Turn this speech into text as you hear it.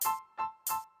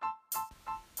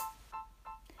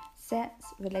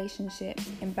Sets, relationships,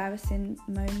 embarrassing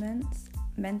moments,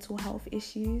 mental health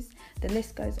issues, the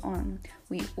list goes on.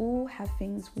 We all have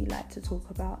things we like to talk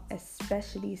about,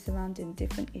 especially surrounding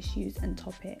different issues and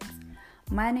topics.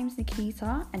 My name's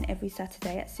Nikita, and every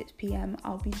Saturday at 6 p.m.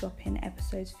 I'll be dropping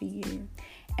episodes for you.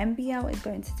 MBL is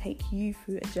going to take you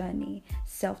through a journey,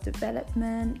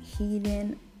 self-development,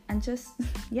 healing, and just,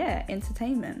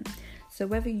 entertainment. So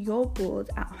whether you're bored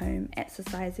at home,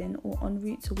 exercising, or en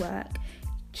route to work,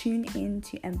 tune in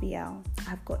to MBL.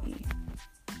 I've got you.